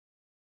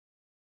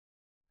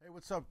Hey,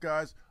 what's up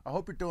guys? I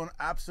hope you're doing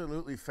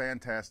absolutely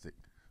fantastic.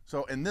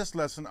 So in this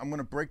lesson, I'm going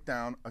to break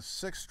down a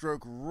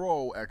 6-stroke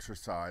roll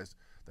exercise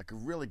that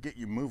could really get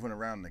you moving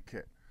around the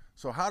kit.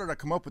 So how did I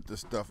come up with this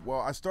stuff? Well,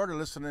 I started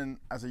listening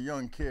as a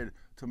young kid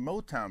to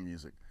Motown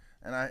music,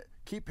 and I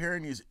keep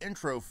hearing these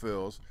intro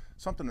fills,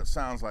 something that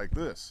sounds like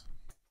this.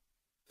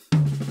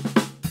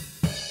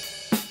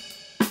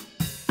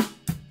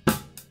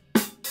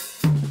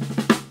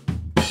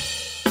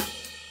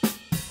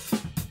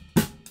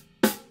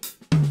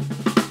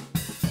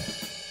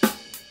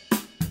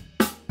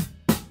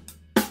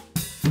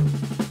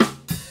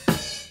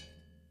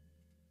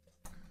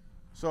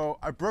 So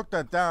I broke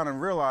that down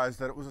and realized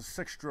that it was a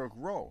 6-stroke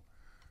roll.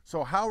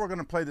 So how we're going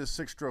to play this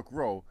 6-stroke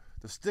roll,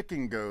 the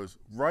sticking goes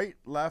right,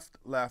 left,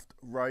 left,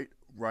 right,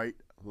 right,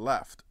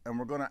 left. And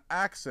we're going to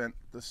accent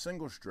the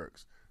single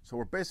strokes. So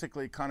we're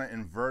basically kind of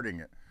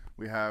inverting it.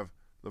 We have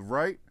the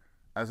right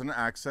as an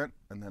accent,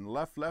 and then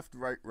left, left,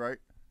 right, right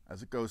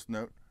as a ghost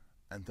note,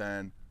 and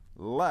then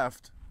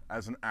left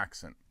as an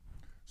accent.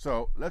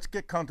 So let's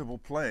get comfortable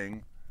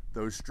playing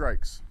those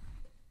strikes.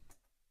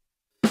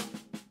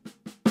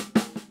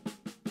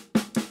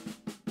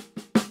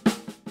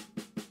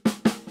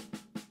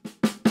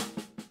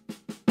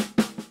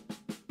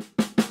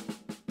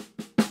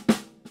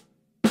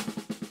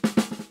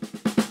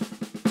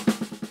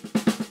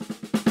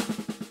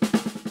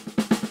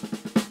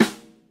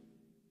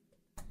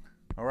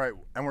 All right,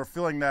 and we're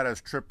filling that as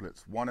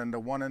triplets. 1 into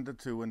 1 into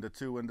 2 into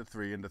 2 into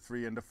 3 into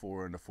 3 into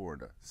 4 into 4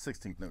 into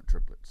 16th note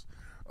triplets.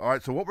 All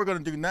right, so what we're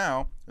going to do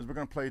now is we're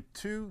going to play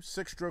 2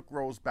 6-stroke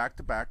rolls back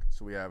to back.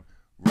 So we have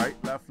right,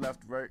 left,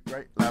 left, right,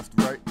 right, left,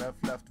 right,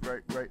 left, left,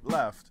 right, right,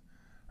 left.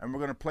 And we're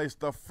going to place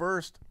the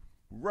first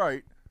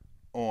right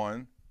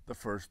on the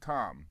first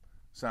tom.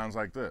 Sounds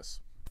like this.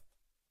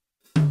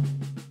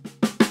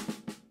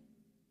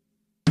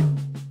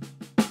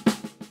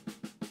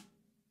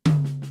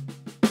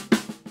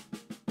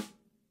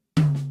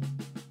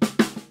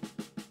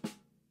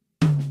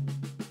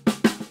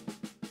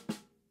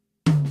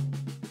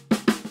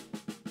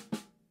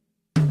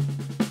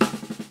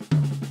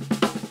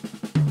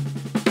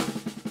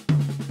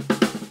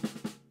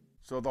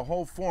 So the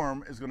whole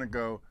form is going to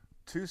go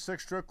 2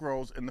 6-stroke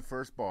rolls in the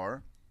first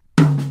bar.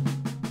 And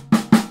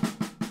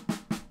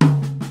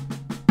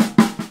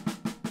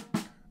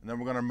then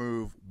we're going to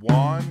move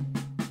 1,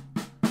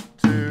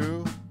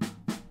 2,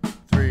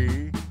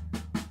 3,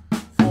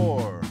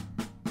 4.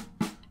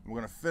 We're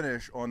going to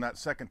finish on that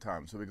second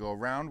time. So we go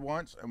around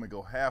once and we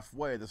go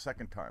halfway the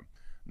second time.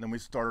 And then we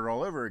start it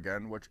all over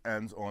again, which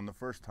ends on the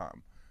first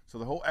time. So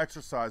the whole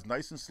exercise,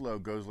 nice and slow,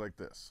 goes like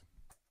this.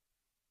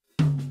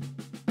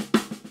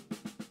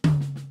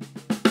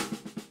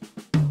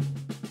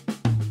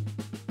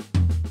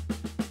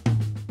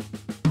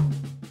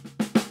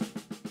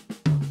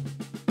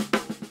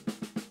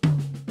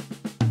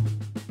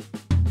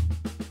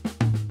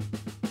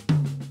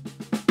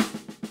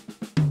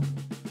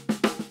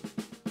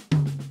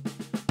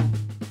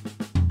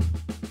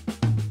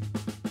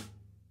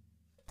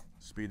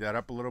 Speed that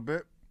up a little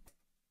bit.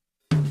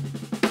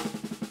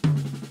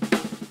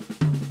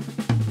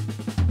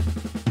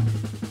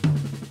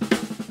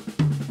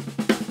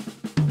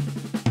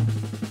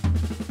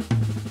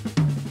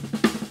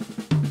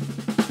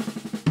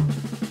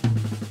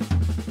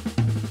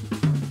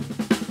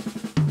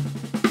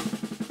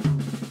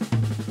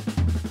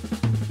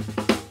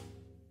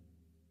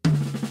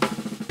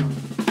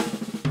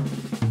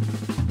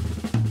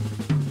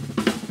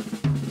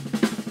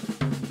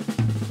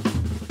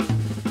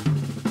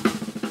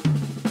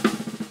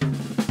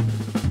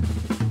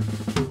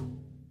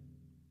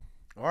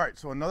 All right,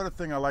 so another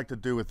thing I like to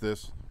do with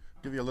this,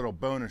 give you a little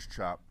bonus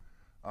chop.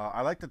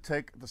 I like to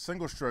take the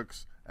single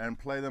strokes and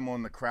play them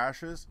on the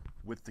crashes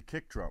with the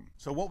kick drum.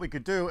 So what we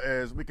could do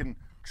is we can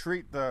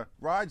treat the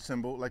ride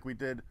cymbal like we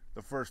did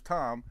the first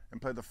tom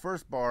and play the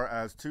first bar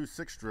as 2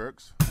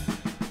 6-strokes.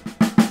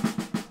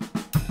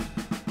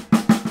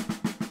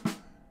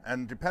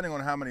 And depending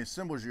on how many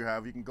cymbals you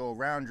have, you can go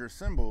around your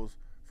cymbals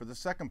for the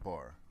second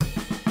bar.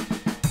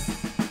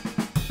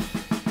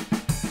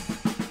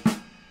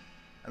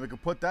 And we can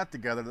put that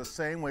together the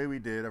same way we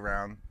did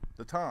around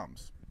the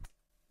toms.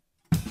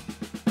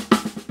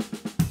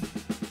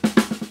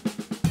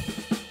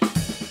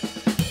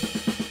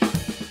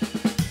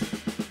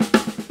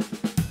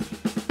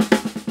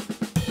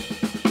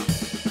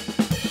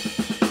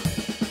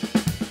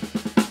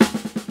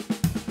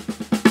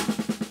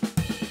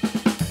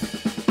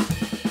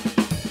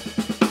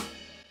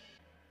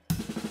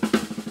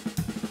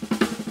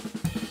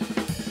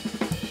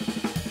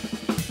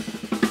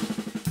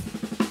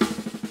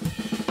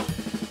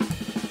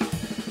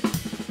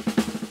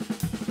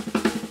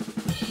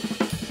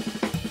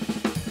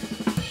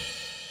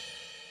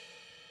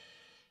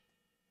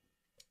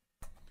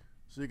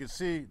 So you can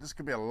see this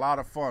could be a lot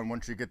of fun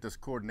once you get this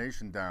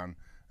coordination down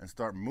and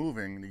start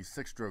moving these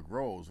 6-stroke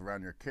rolls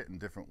around your kit in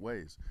different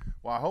ways.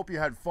 Well, I hope you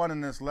had fun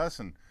in this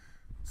lesson.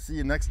 See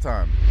you next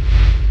time.